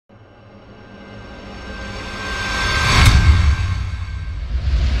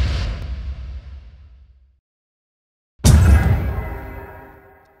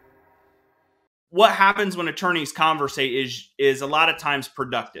what happens when attorneys conversate is a lot of times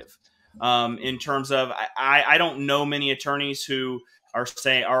productive. In terms of, I don't know many attorneys who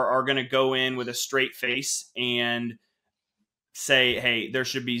are going to go in with a straight face and say, hey, there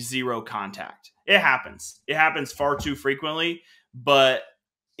should be zero contact. It happens. It happens far too frequently, but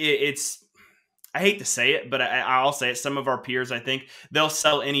it's, I hate to say it, but I'll say it. Some of our peers, I think, they'll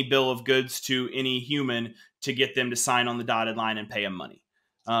sell any bill of goods to any human to get them to sign on the dotted line and pay them money.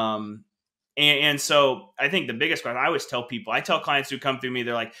 And so I think the biggest question I always tell people, I tell clients who come through me,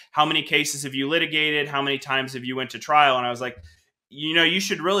 they're like, how many cases have you litigated? How many times have you went to trial? And I was like, you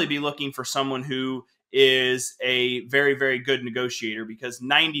should really be looking for someone who is a very, very good negotiator, because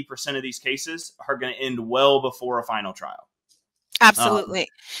 90% of these cases are going to end well before a final trial. Absolutely.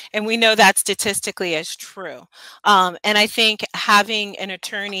 And we know that statistically is true. And I think having an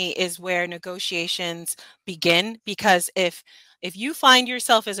attorney is where negotiations begin, because if you find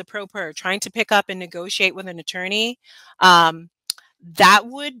yourself as a pro per trying to pick up and negotiate with an attorney, that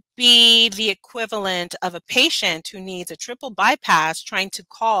would be the equivalent of a patient who needs a triple bypass trying to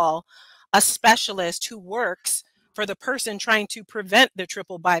call a specialist who works for the person trying to prevent the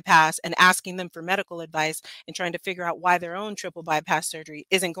triple bypass and asking them for medical advice and trying to figure out why their own triple bypass surgery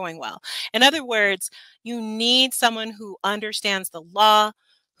isn't going well. In other words, you need someone who understands the law,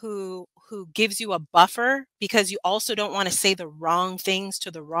 who gives you a buffer, because you also don't want to say the wrong things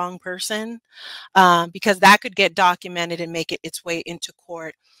to the wrong person, because that could get documented and make its way into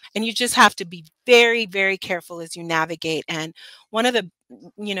court. And you just have to be very, very careful as you navigate. And one of the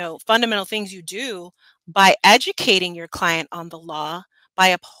fundamental things you do by educating your client on the law, by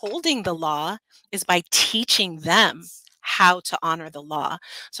upholding the law, is by teaching them how to honor the law.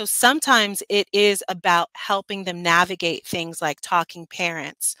 So sometimes it is about helping them navigate things like talking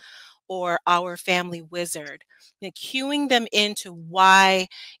parents or our family wizard, cueing them into why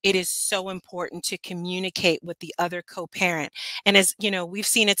it is so important to communicate with the other co-parent. And as you know, we've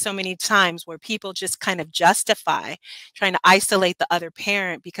seen it so many times where people just kind of justify trying to isolate the other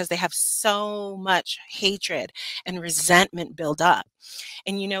parent because they have so much hatred and resentment build up.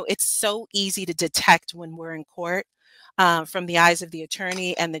 And it's so easy to detect when we're in court, from the eyes of the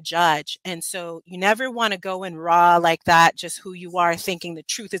attorney and the judge. And so you never want to go in raw like that, just who you are, thinking the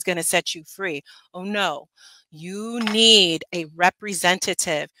truth is going to set you free. Oh no, you need a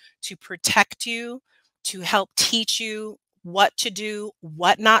representative to protect you, to help teach you what to do,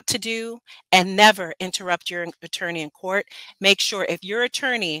 what not to do, and never interrupt your attorney in court. Make sure if your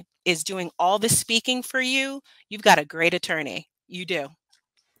attorney is doing all the speaking for you, you've got a great attorney. You do.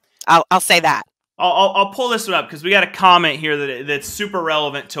 I'll say that. I'll pull this one up because we got a comment here that's super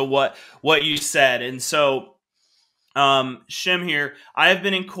relevant to what you said. And so, Shim here, I have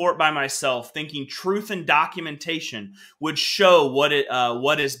been in court by myself thinking truth and documentation would show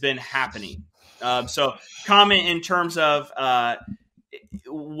what has been happening. So comment in terms of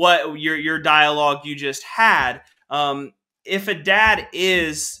what your dialogue you just had. If a dad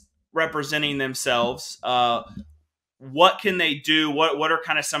is representing themselves, what can they do? What are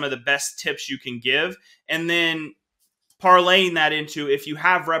kind of some of the best tips you can give? And then parlaying that into, if you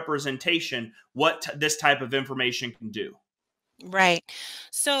have representation, what this type of information can do. Right.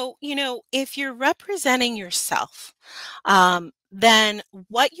 So, if you're representing yourself, then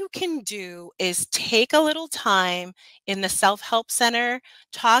what you can do is take a little time in the self-help center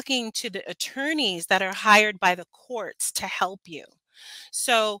talking to the attorneys that are hired by the courts to help you.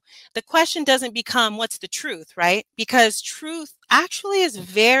 So the question doesn't become what's the truth, right? Because truth actually is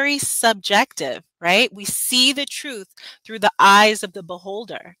very subjective, right? We see the truth through the eyes of the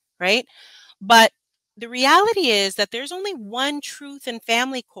beholder, right? But the reality is that there's only one truth in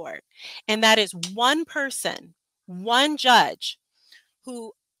family court, and that is one person, one judge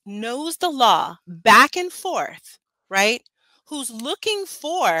who knows the law back and forth, right? Who's looking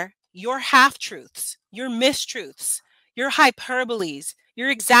for your half-truths, your mistruths, your hyperboles, your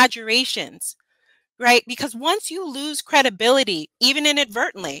exaggerations, right? Because once you lose credibility, even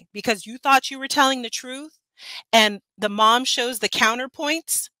inadvertently, because you thought you were telling the truth and the mom shows the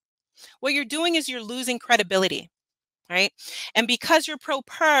counterpoints, what you're doing is you're losing credibility, right? And because you're pro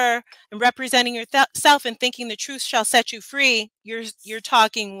per and representing yourself and thinking the truth shall set you free, you're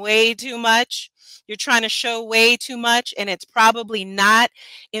talking way too much. You're trying to show way too much, and it's probably not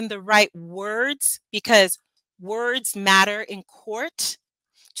in the right words, because words matter in court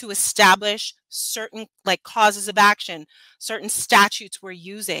to establish certain causes of action, certain statutes we're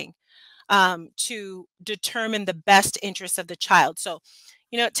using to determine the best interests of the child. So,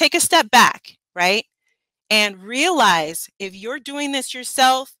 take a step back, right? And realize if you're doing this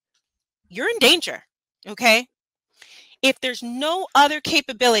yourself, you're in danger, okay? If there's no other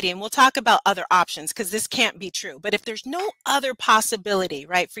capability, and we'll talk about other options because this can't be true, but if there's no other possibility,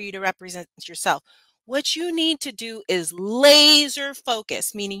 right, for you to represent yourself, what you need to do is laser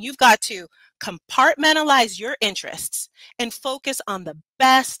focus, meaning you've got to compartmentalize your interests and focus on the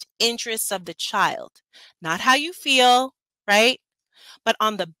best interests of the child, not how you feel, right? But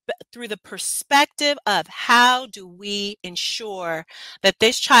on the through the perspective of how do we ensure that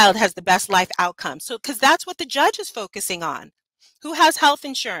this child has the best life outcome. So because that's what the judge is focusing on. Who has health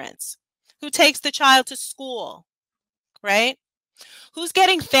insurance? Who takes the child to school? Right? Who's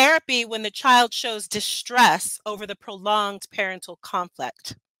getting therapy when the child shows distress over the prolonged parental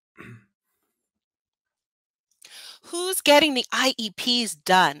conflict? Who's getting the IEPs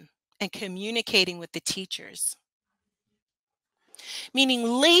done and communicating with the teachers? Meaning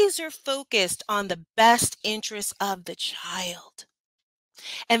laser focused on the best interests of the child.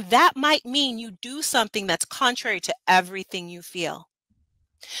 And that might mean you do something that's contrary to everything you feel.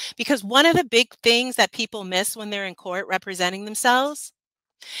 Because one of the big things that people miss when they're in court representing themselves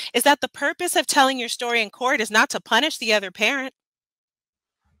is that the purpose of telling your story in court is not to punish the other parent.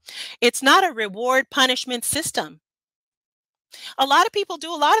 It's not a reward punishment system. A lot of people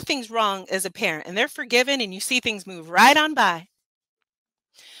do a lot of things wrong as a parent and they're forgiven and you see things move right on by.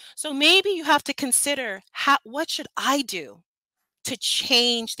 So maybe you have to consider what should I do to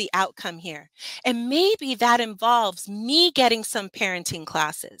change the outcome here? And maybe that involves me getting some parenting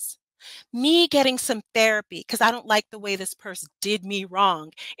classes, me getting some therapy because I don't like the way this person did me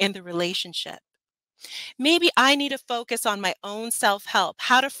wrong in the relationship. Maybe I need to focus on my own self-help,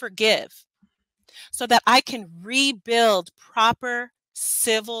 how to forgive, so that I can rebuild proper,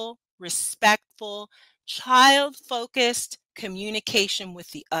 civil, respectful, child-focused communication with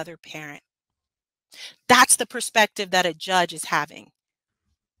the other parent. That's the perspective that a judge is having.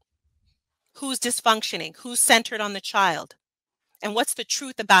 Who's dysfunctioning? Who's centered on the child? And what's the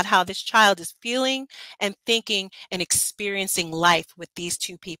truth about how this child is feeling and thinking and experiencing life with these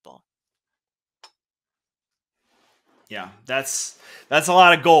two people? Yeah, that's a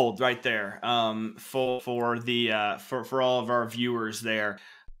lot of gold right there, for all of our viewers there.